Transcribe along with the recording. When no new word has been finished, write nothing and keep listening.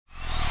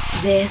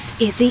This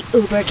is the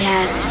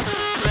Ubercast.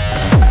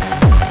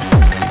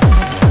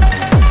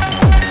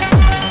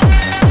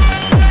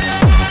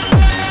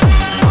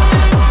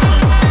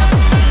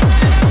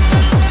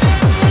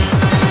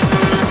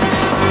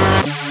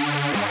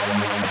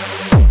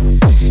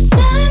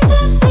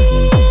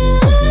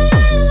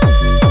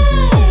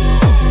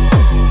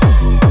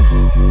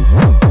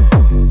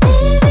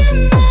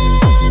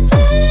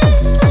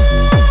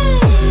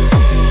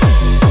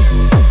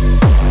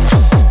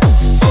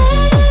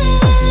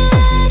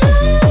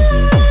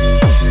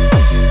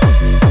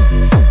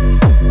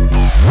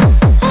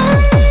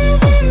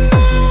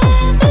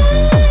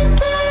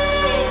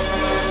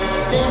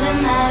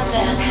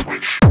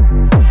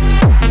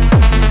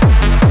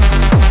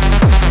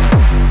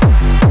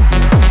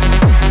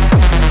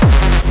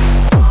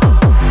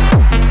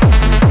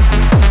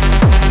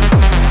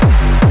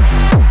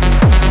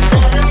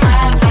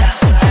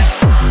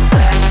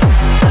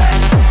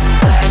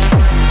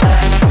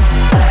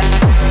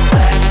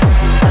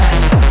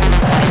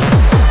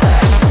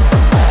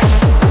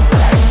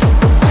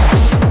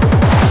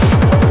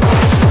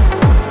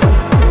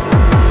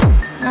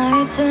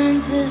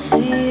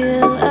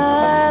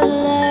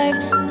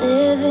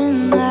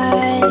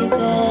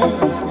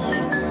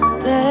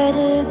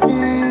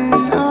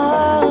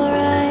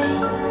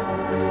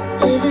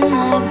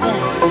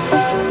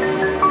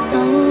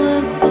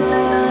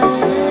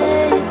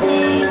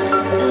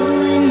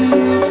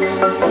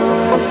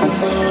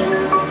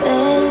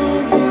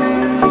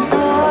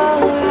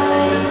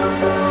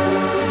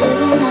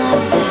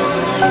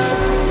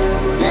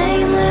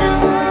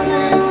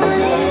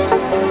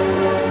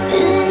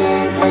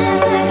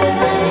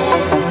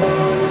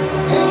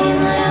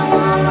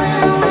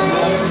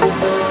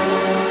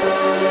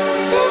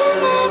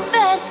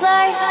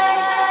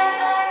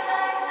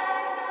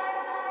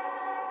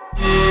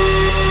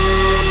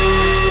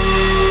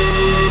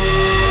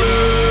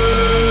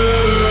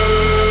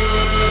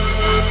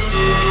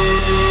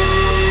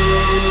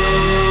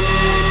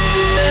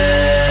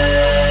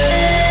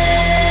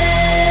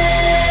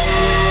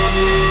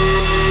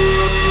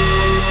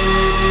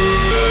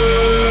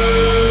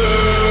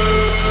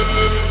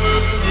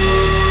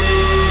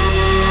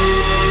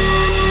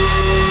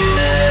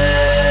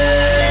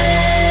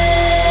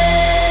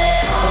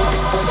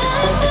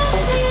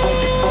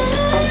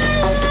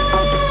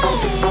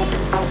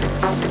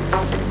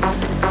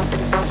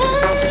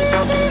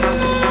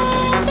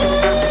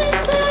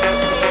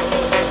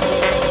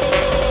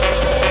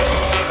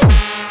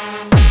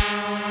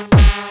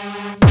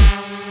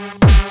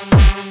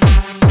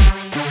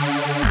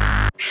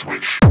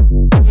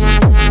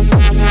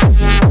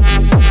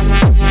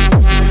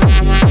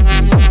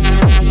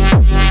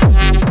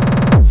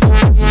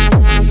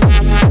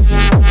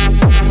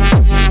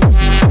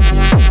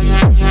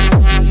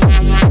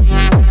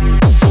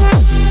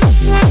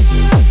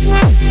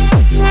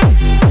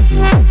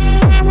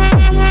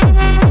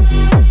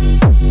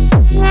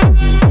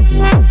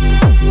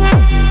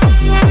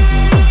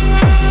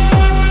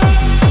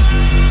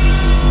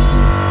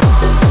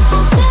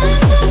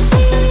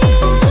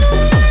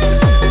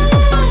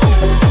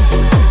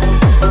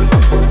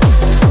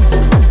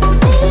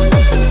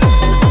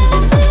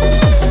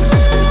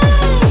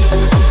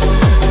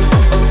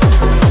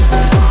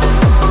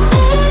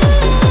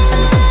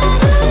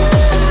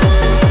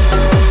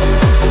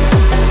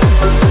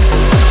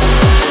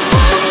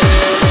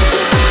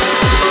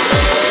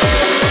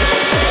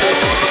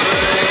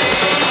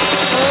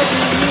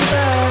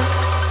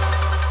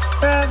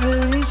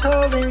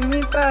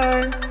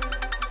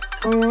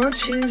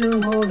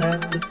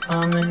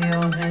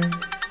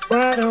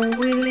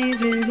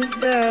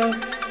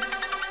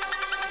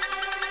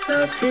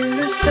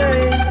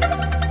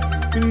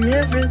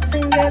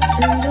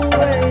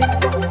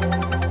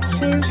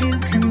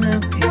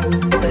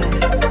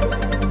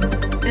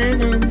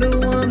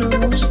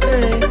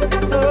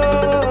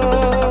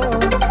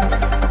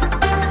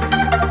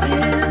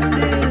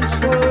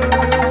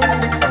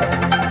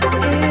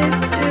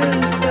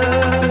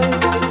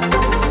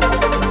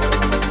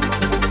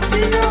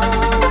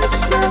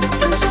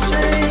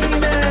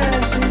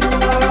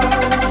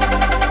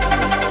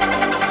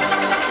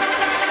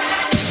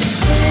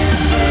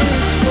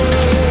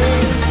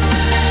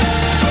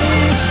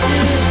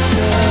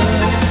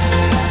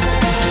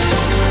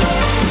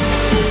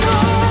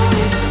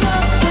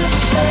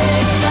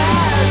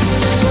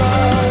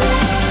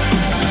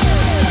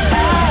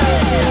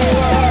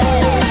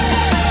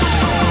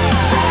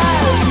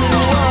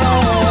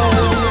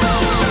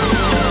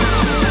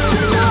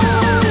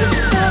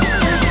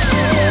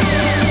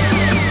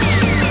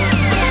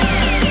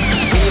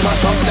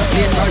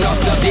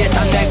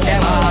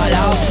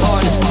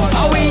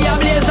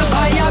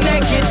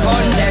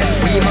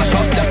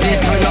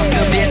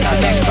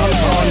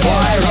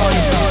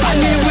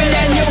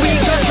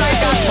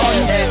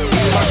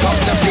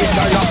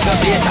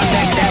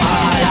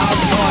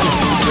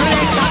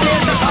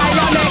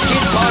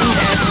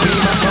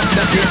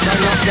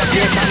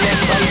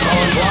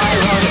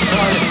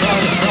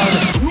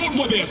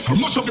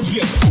 Mash up the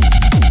place.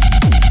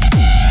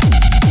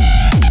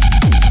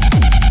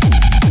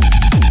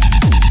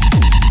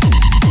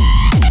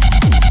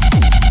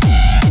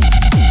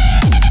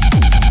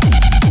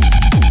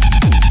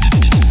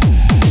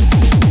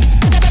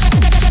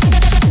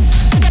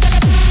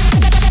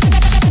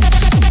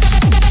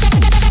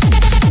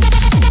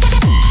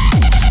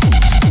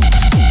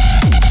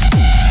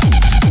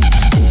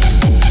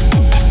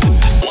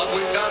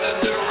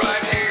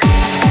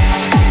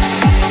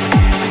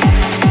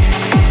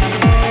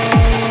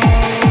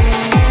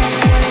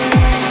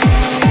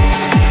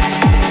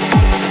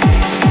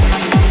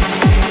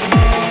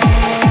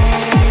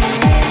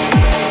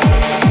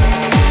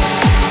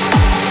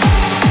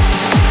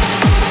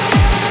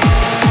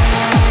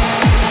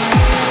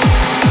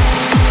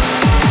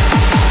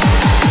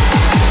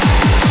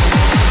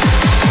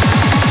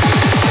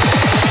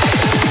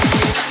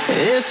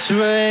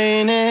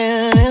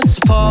 raining, it's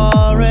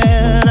pouring,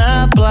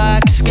 a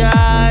black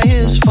sky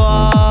is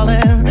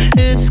falling,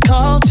 it's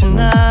cold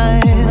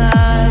tonight.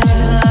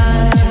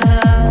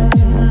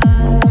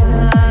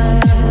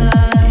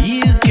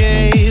 You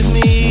gave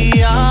me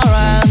your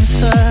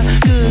answer,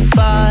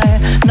 goodbye,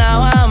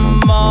 now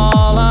I'm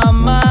all on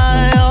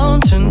my own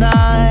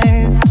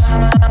tonight.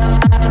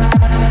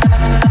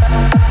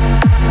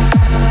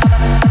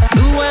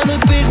 When the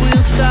big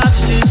wheel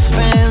starts to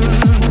spin,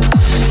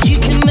 you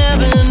can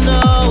never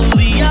know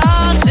the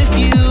odds. If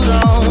you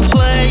don't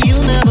play,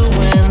 you'll never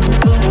win.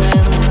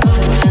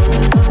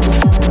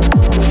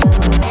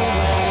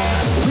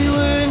 We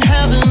were in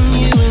heaven,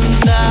 you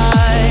and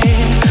I,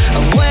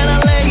 and when I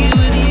lay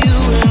with you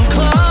and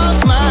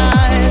close my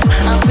eyes,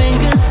 our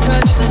fingers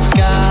touch the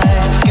sky.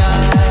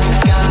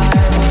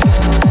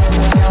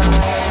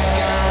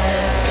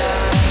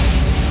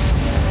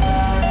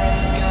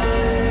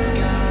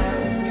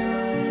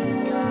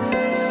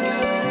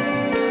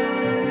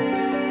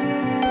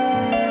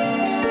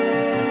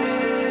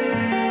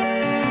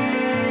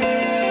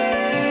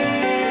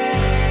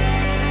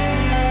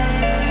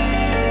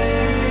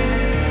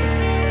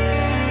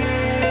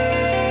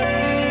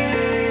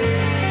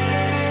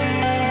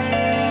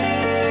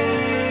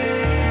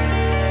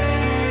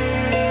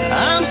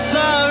 I'm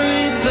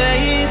sorry,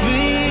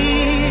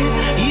 baby.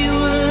 You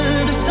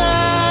were the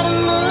sun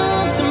and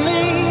moon to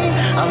me.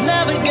 I'll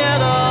never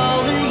get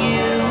over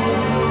you.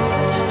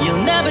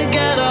 You'll never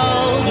get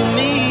over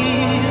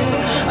me.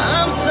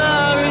 I'm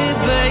sorry,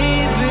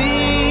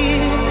 baby.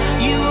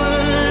 You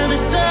were the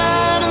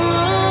sun and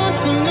moon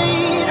to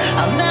me.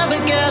 I'll never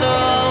get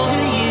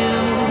over you.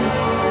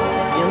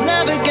 You'll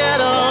never get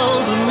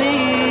over me.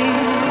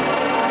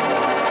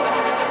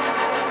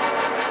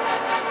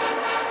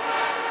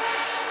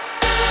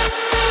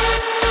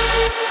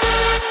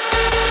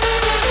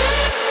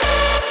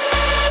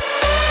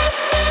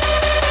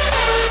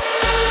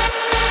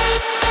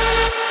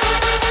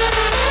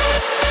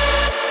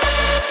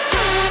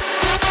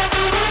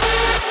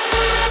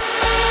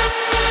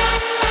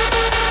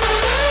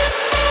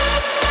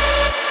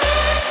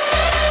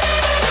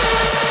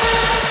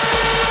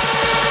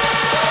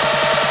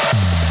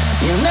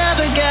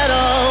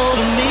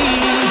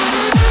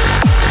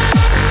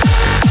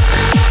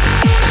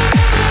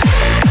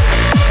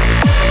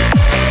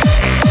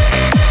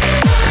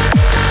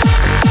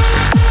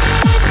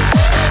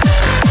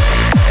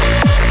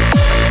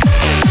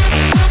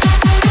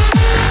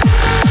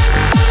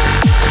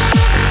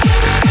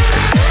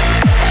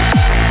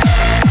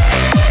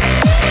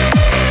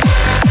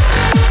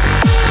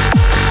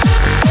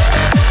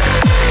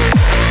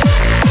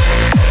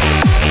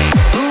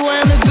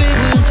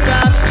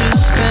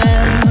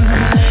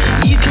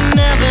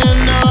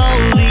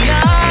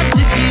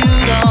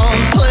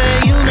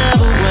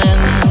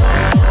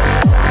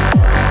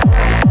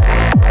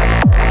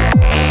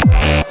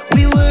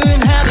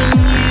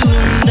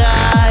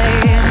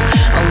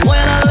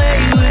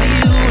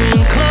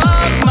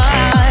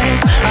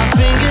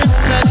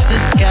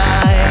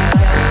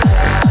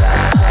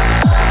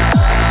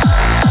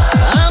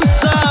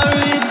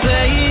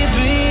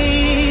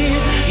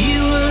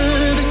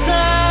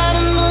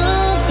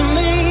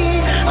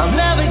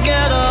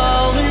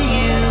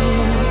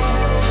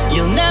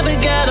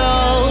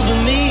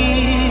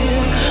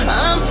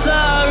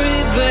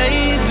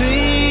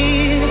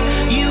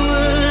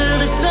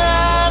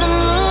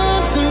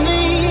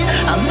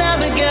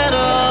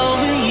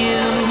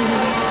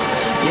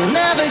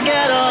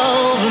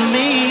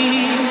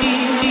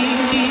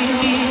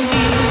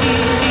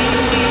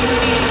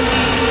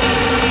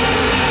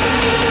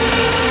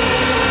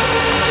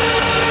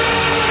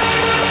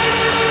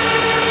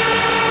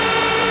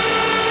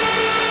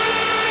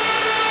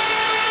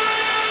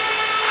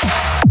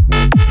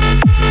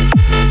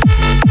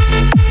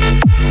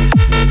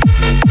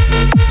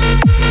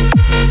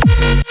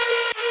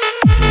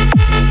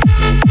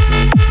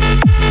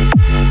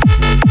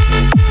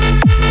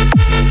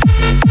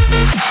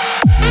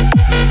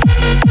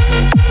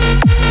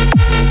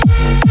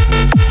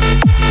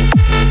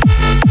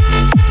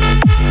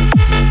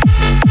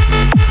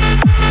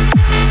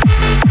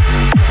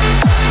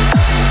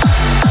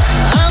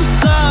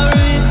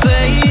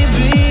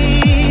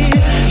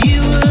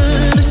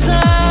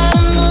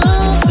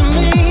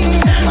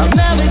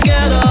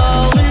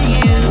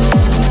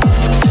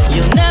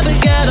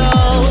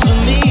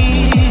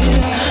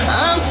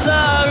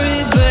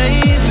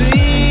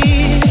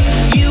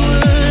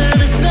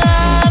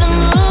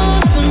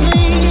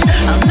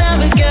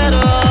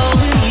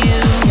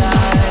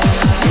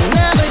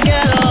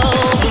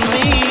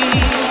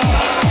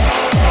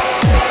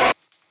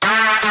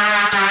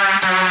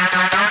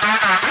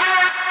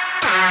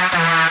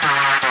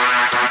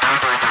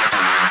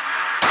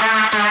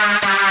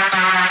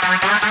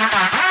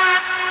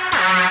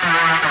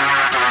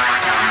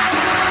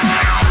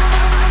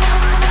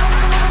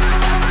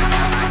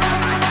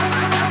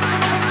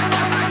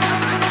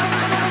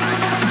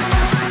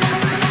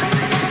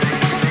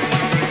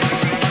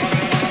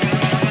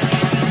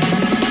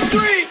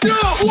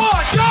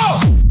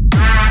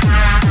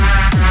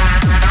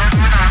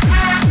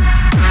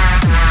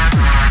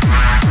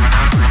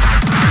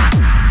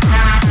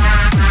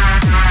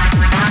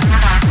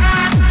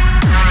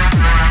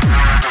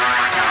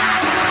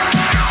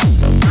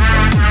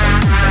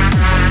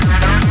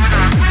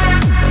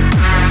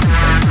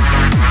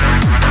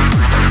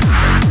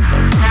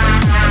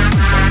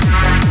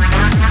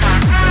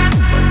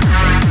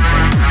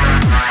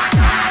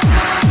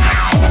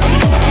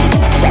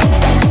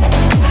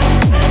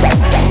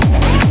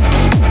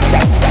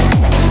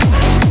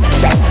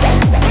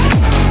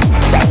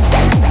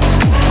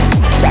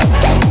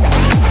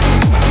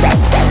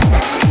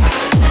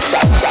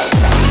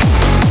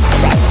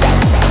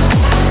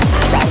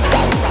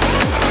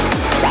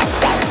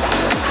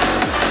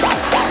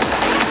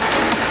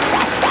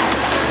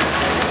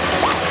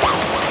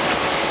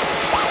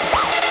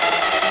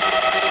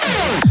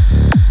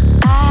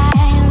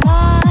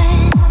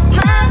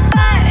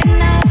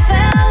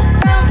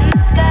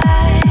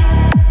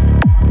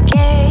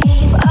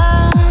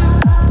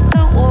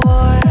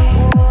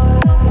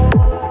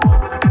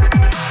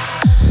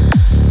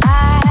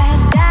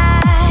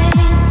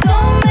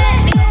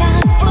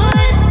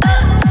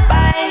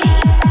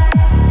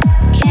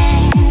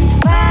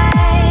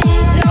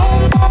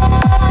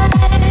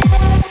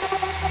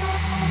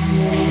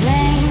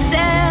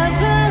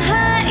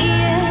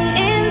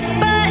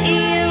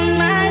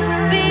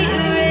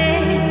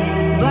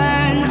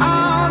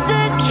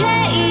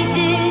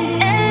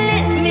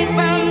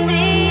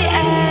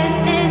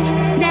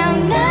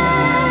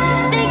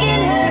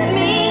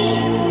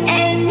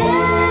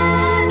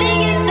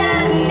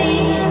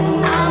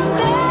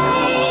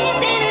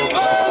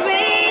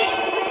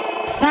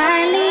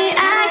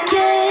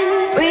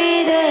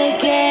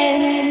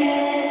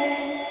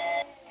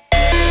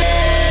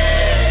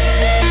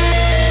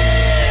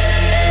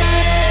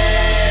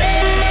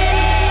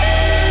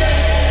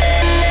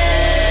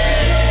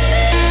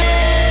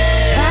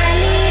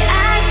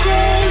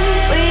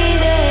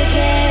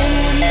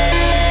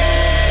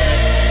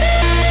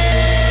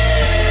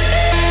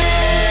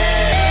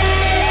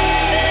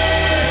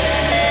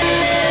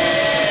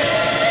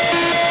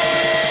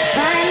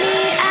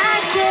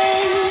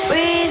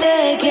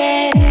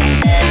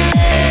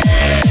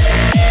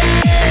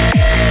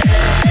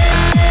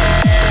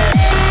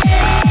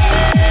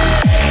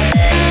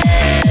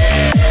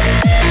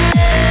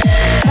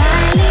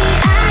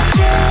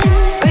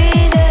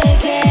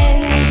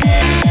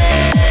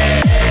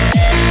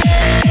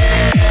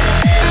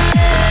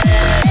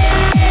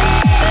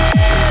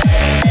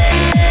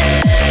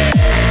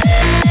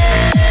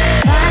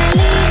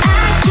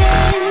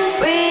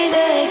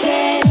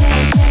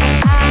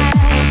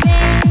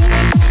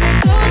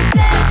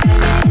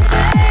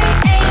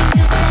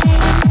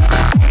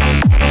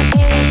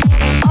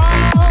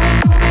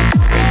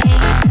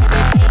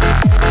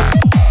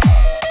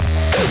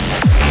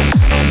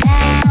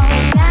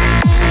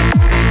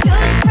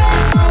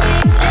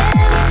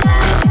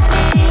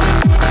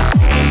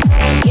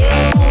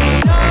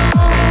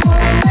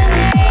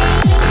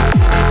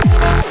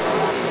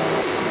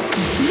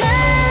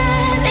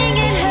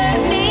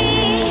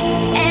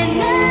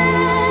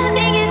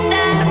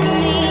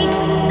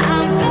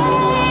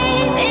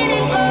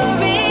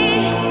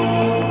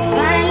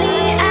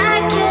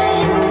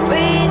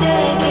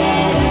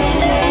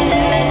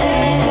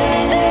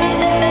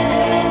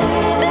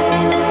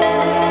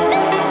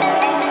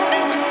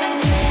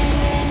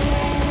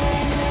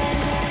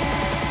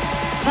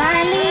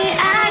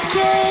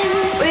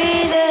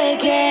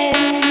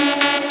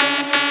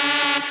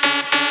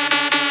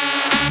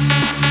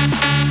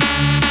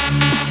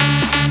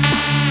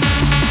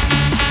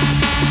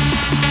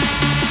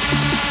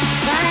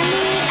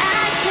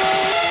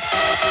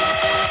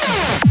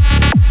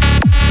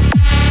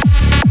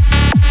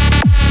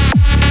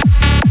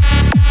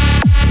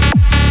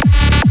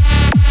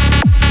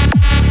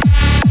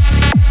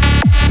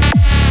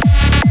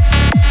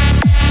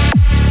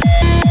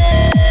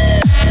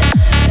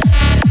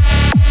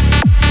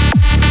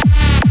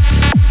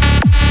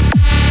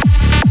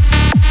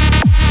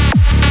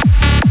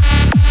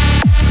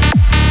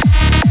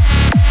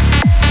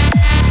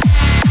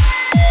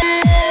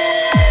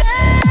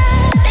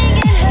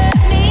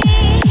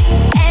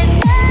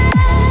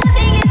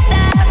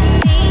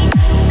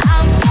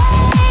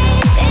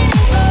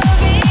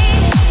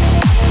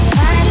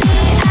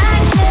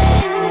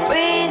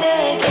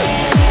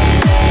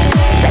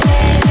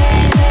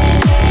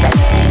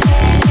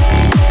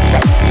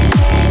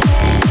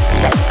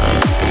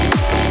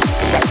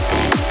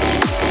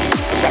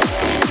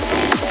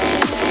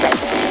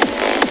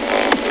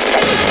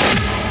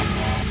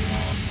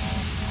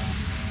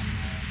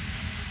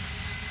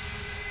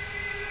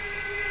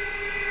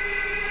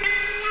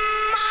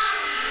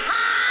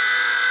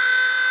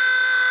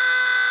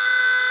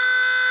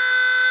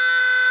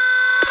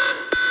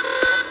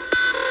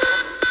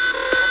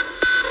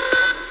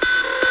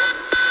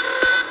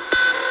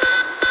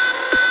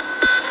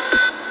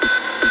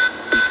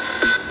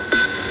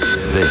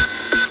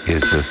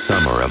 the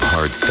summer of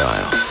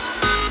hardstyle.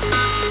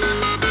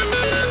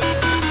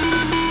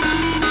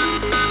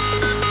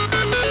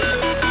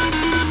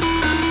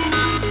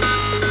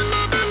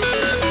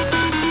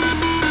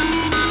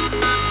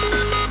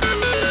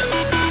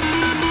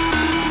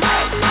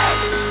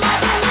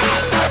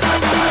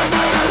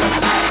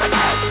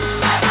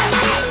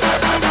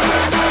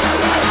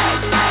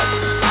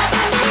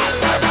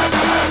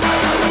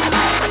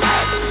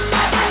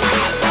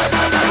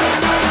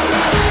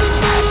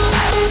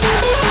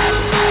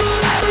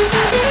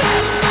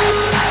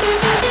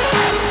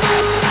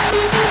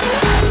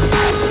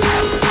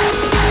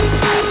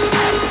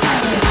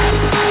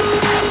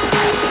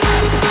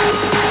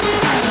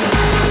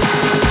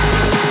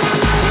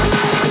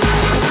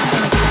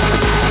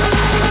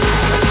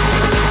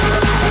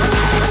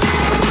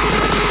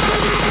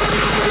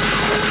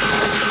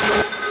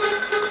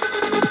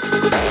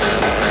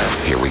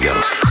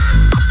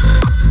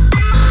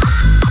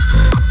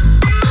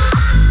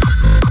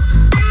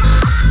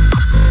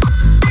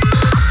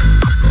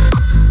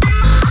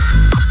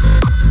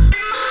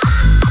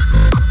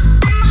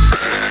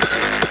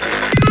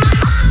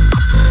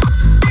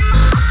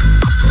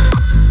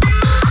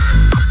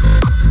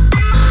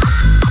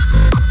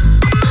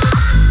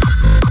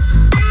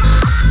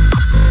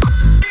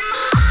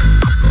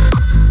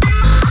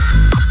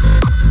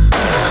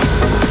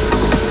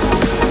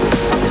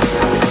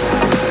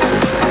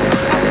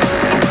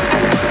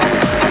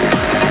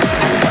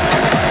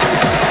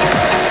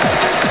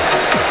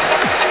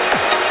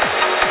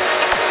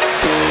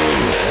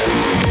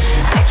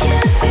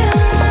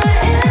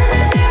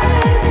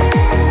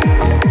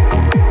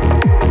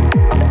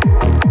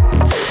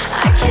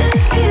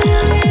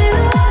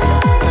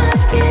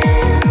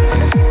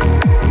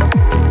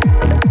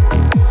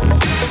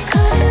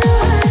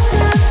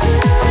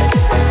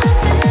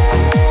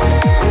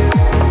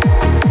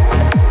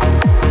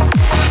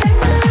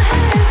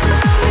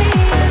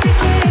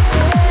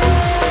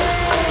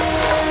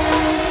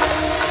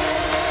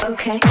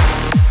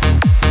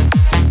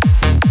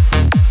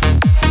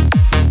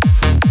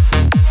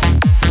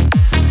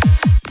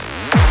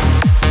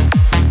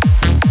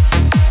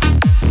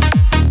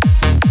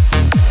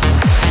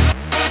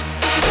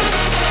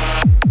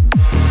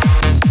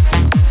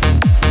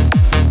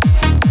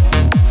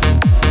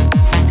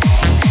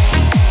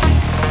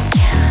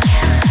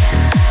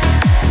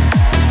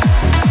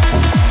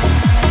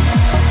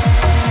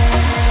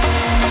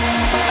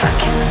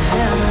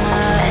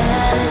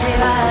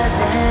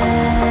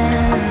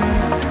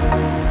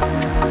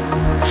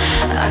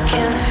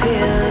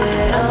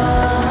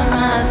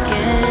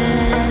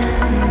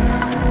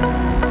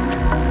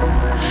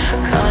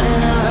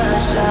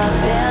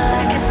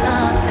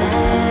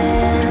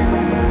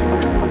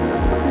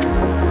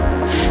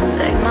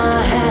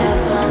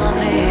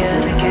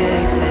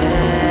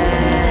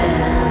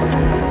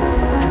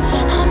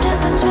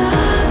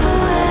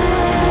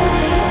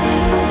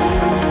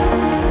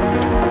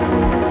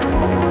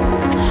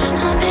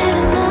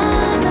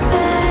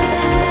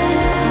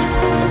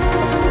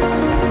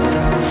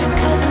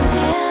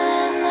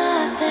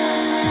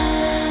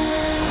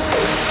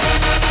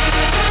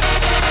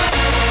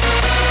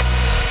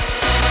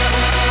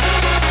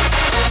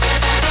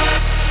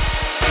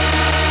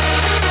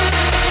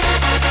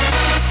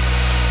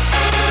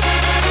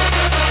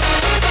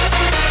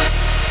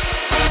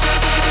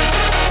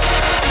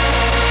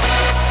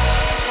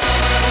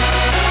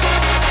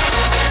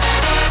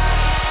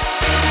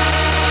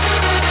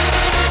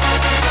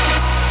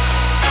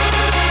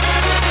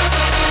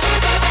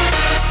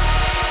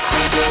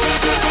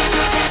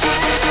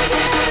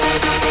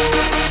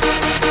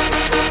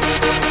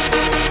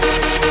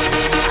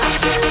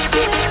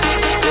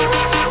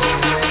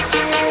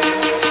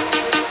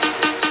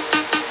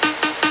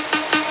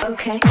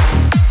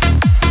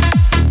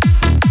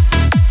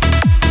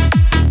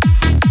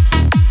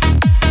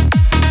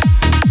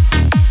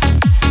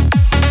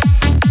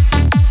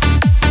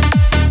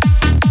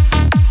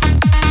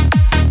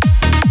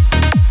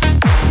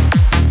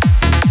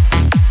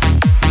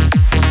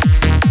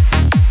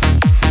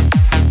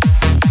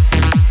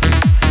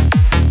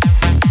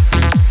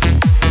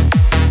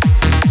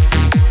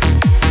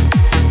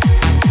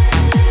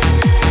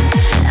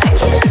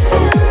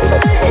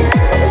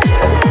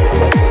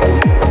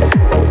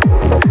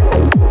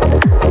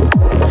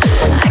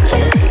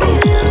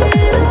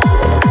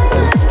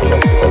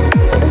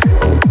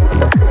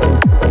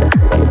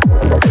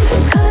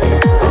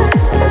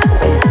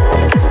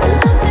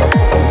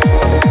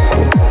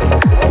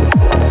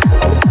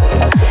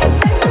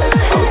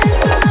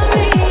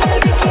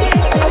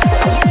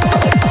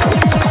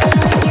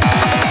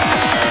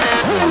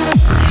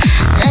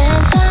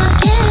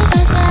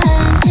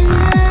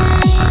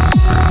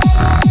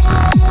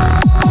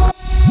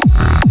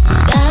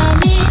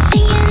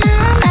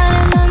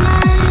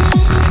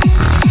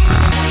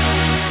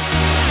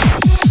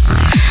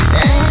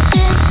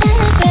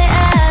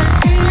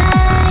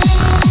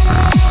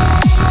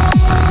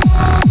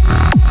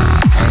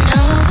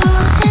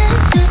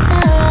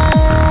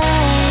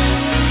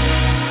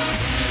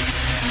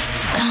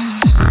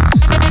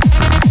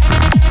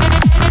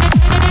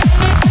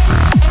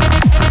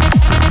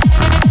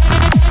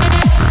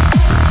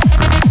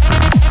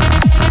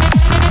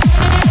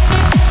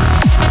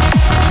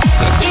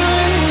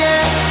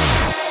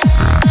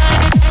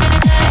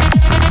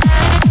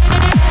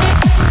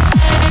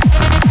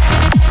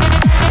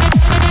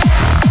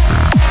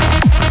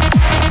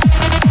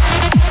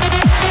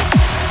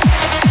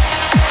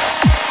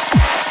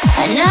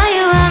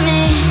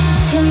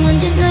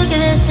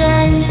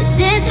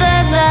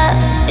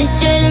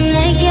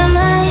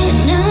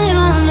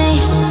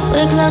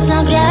 close,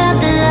 now get out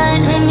the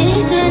line, make me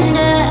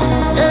surrender.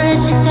 So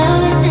let's just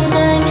always in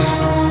time.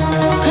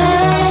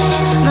 Cry,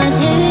 my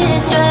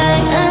tears dry,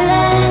 and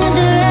let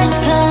the rush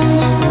come.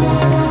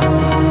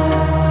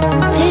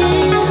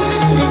 Feel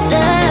this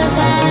love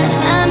high,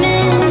 I'm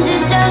in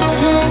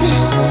destruction.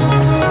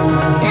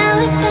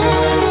 Now it's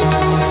time,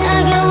 I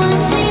got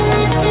one thing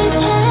left to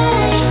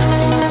try.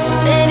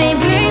 Baby,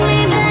 bring me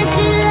back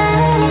to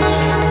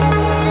life.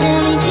 Let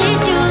me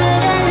teach you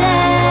what I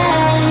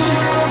like.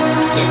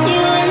 Just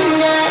you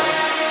and I.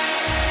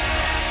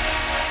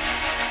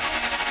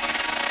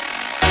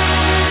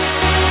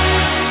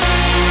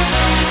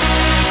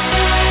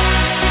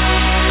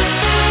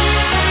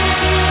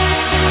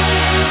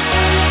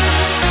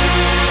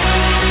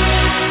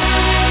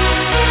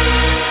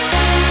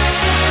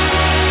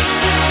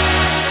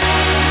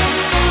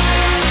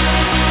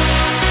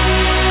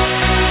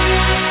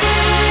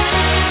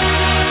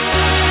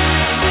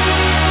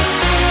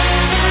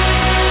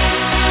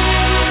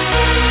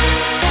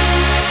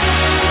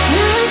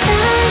 Now it's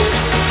time,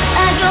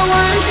 I got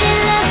one thing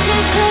left to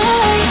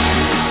try.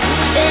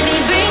 Baby,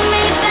 bring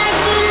me back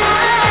to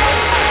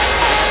life.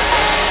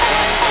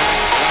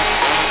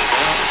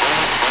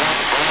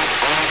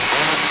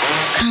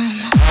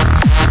 Come.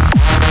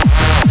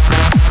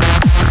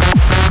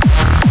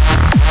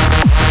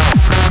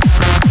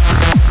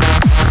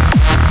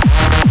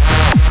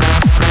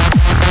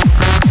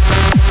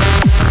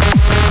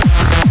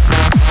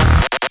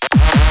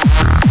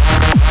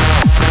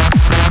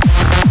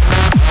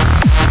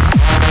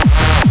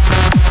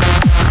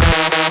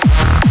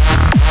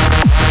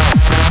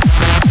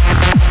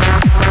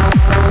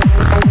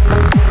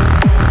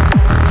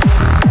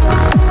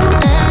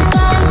 Let's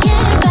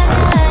forget about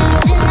time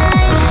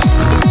tonight.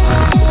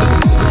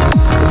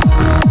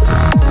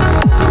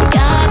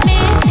 Got me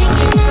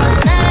thinking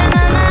I'm out of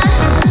my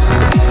mind.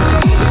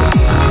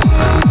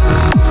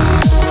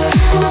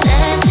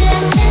 Let's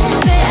just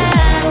celebrate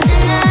us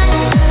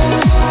tonight.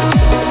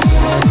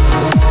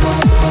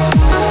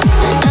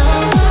 I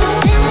know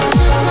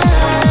this is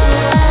love.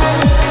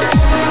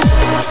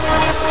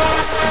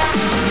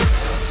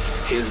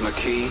 Here's my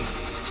key,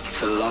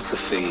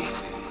 philosophy.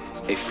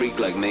 A freak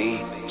like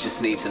me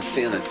just needs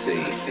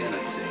infinity.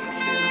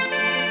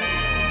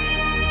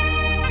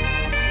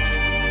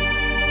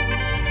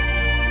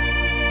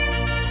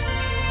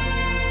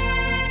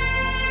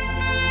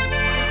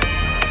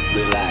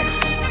 Relax,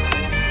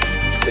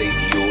 take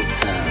your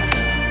time.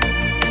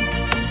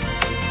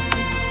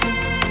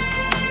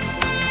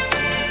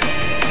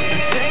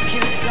 Take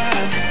your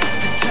time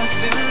to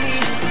trust in me,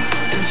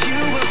 and you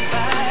will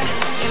find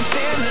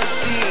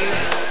infinity.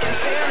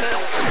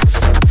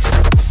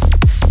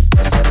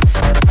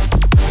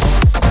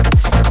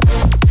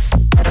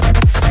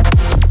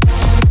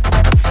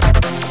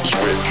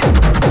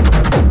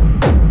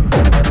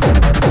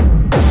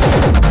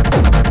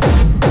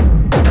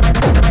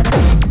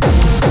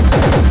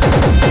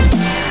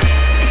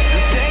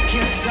 Take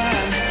your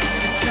time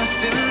to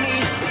trust in me,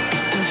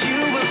 and you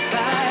will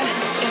find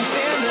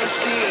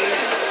infinity.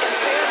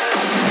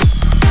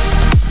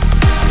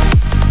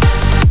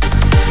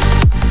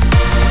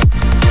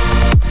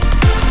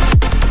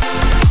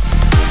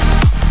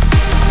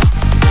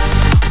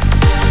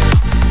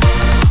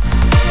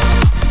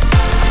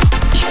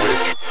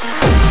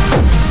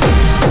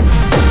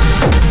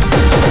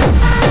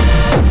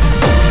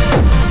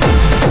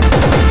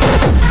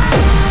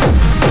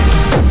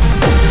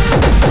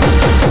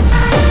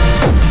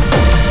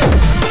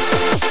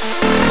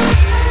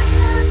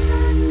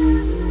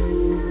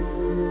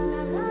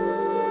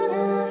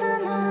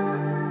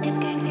 It's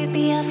going to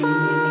be a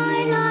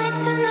fine night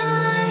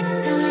tonight.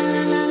 La la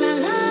la la la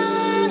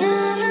la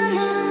la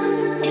la.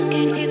 It's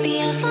going to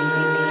be a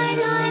fine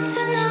night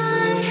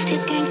tonight.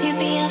 It's going to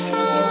be a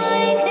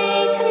fine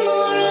day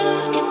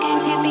tomorrow. It's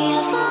going to be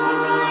a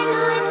fine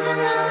night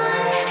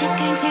tonight. It's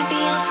going to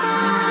be a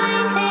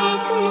fine day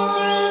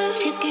tomorrow.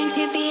 It's going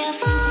to be a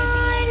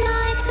fine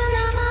night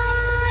tonight.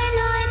 Fine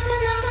night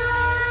tonight.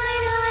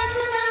 Fine night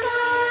tonight.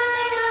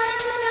 Fine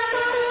night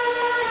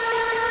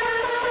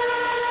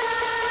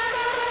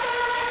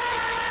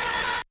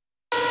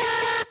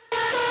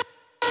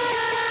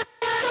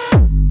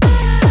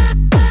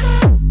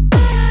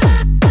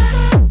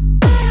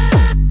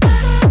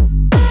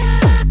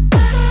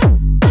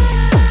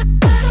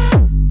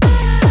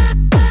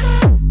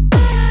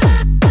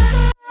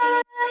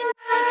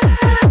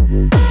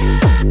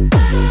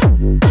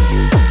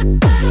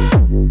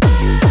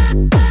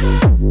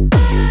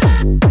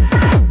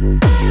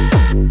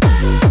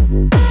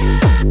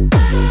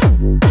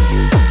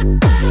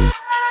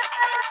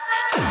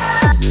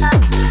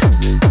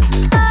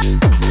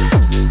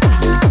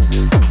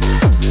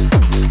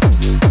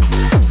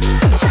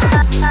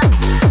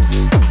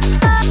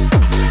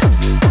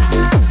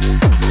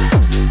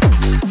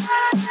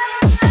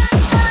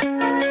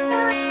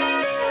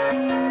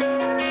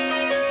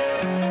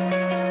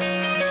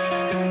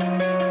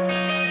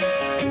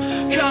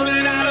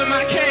Coming out of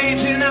my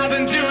cage and I've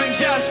been doing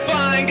just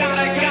fine.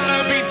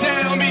 Gotta be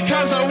down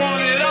because I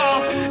want it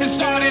all. It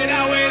started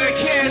out with a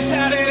kiss,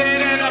 how did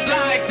it end up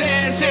like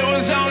this?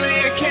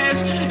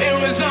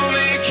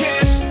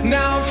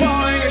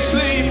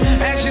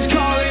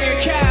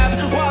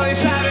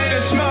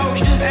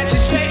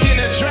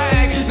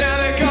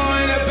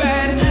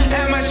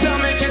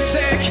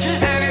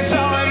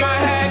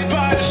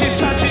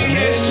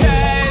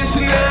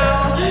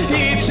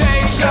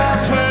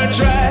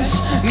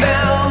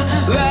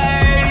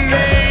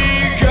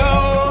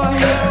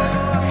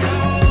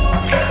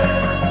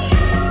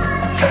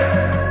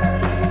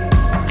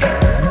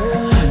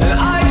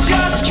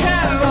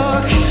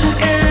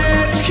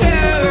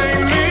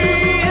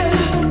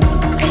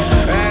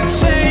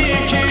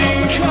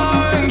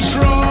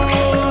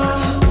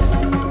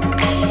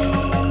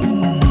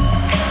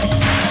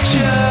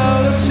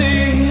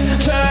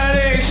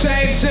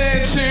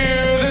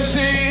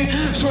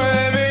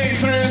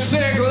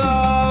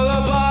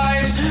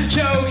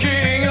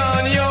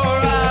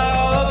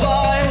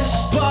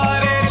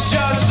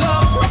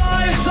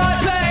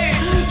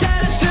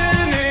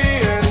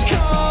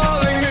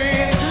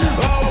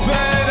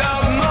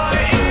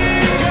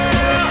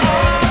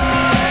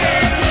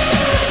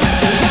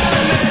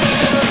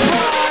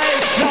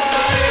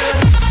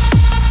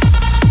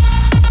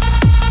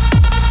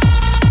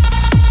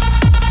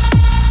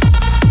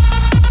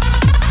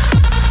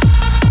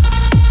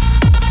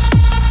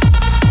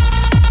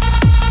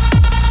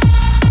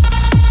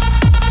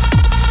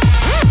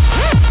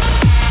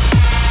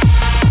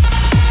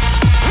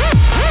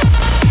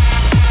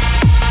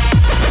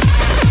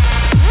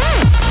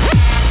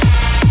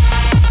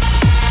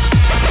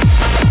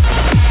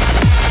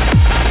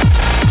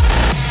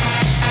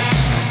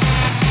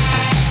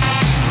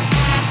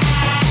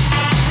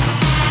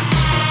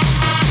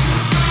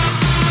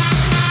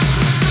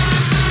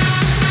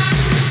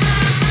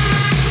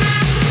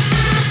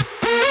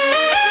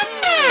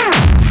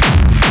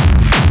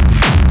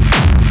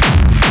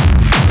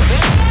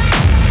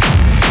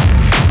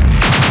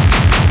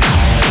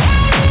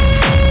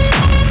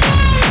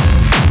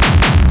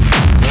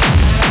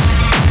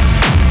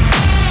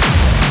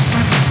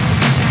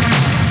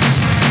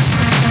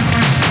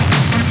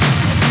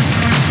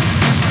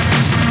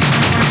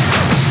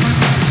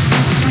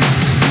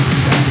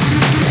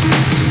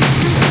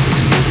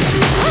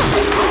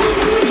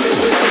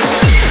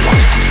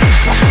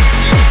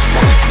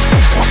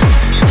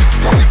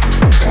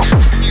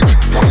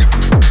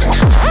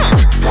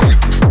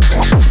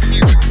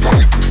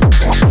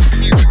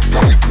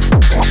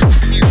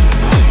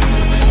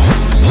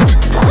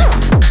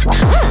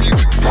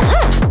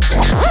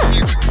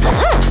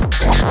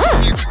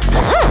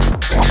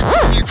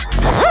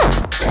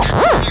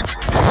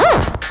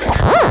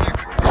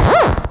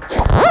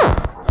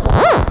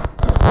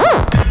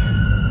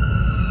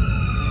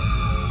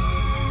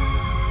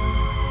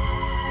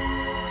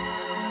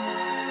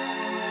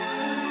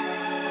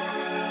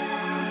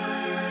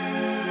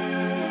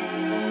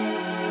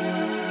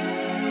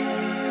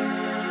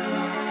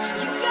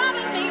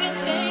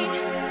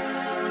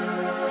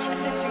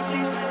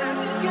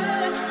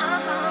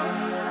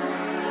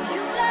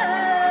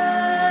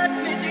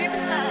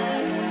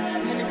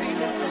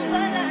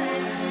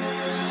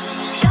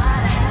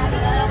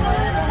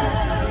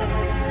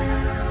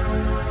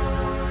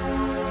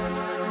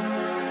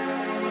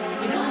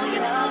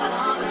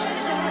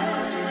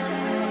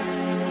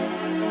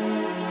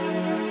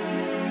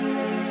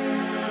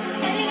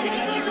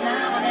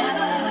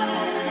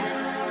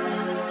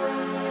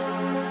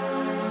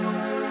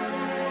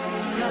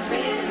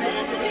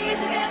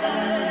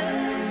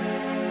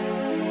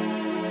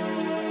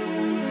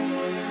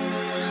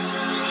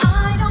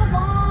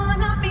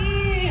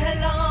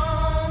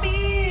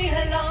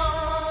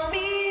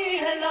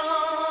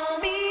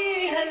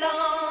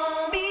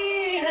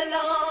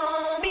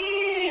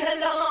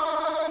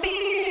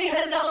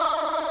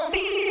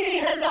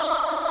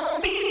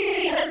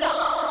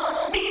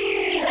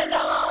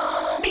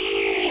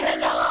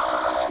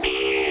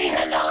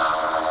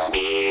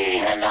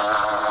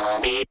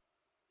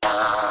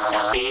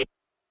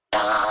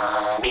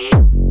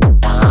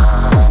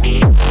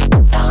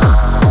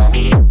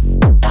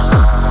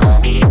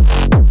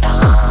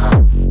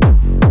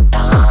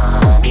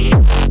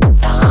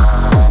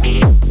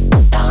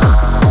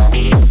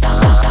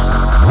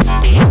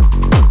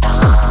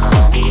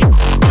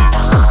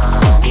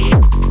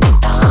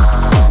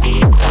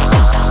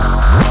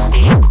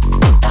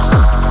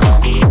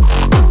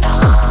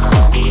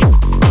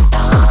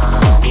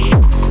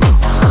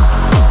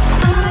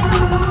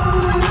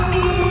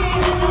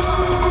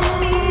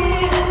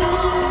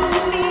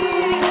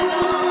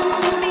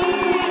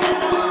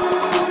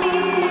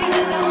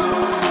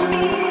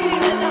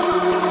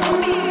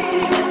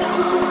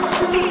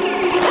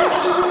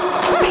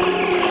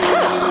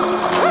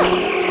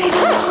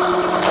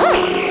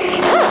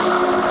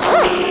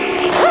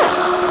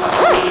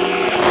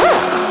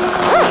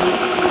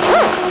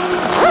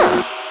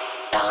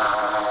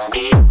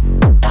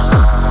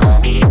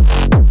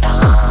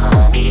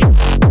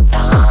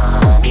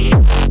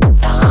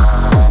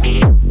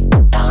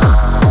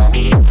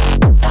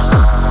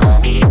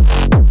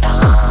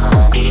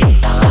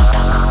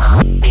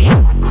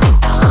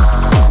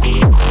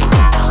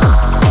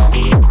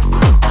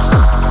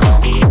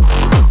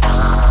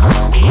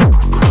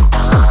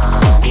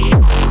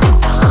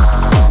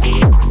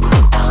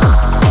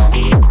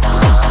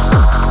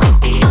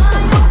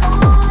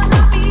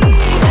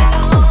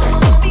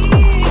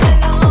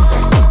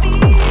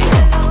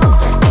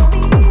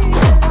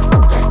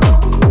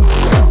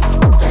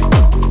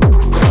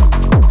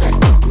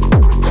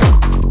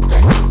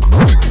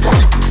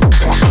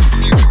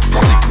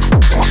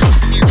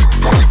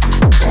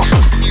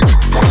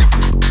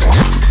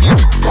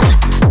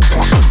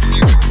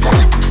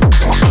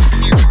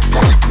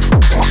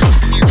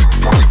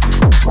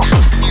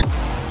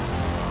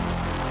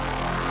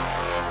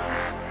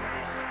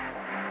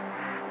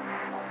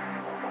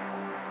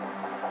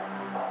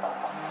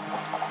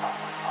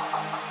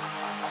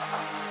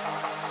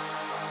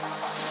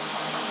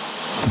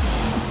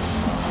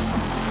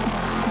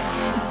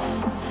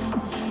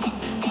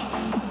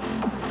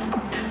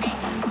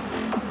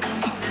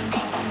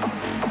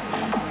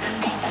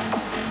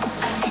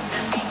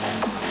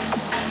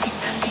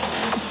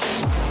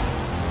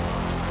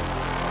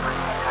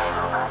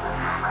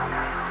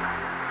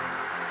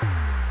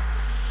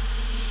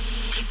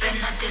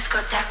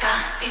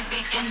 These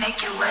beats can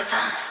make you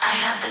wetter. I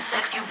have the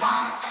sex you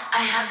want.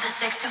 I have the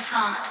sex to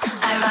flaunt.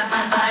 I rock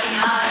my body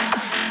hard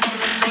in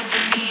this place to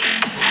be.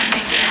 I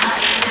make it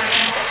hot,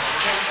 dirty, sexy.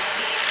 Can you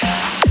please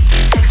be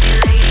sexy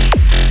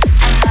ladies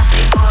and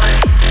nasty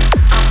boys?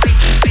 All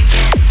freaky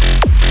freaking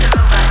the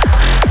robot.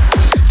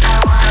 I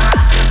wanna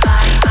rock your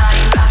body,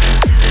 body rocking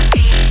to the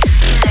beat.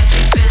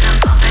 Electric rhythm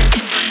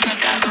pumping,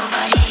 make a go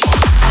body.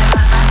 I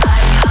rock my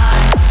body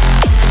hard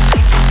in this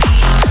place to be.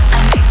 I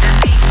make the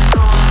beat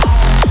go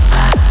boom,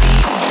 bop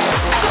beat.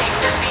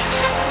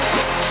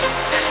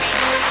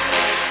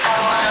 I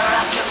wanna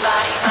rock your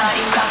body,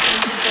 body rocking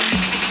to the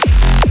beat.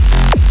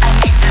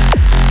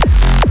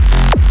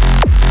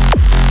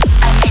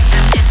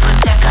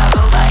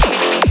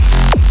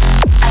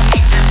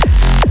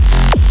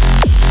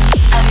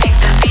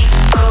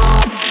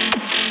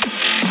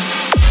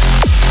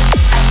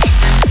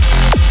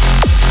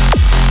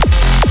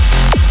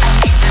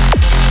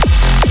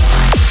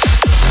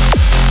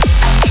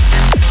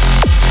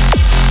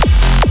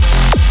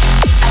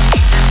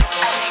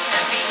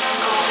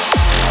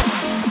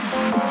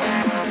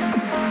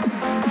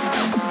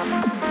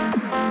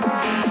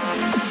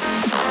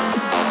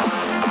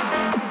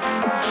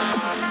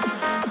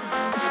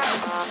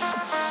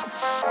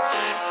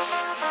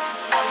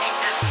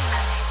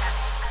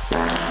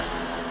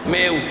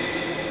 Meu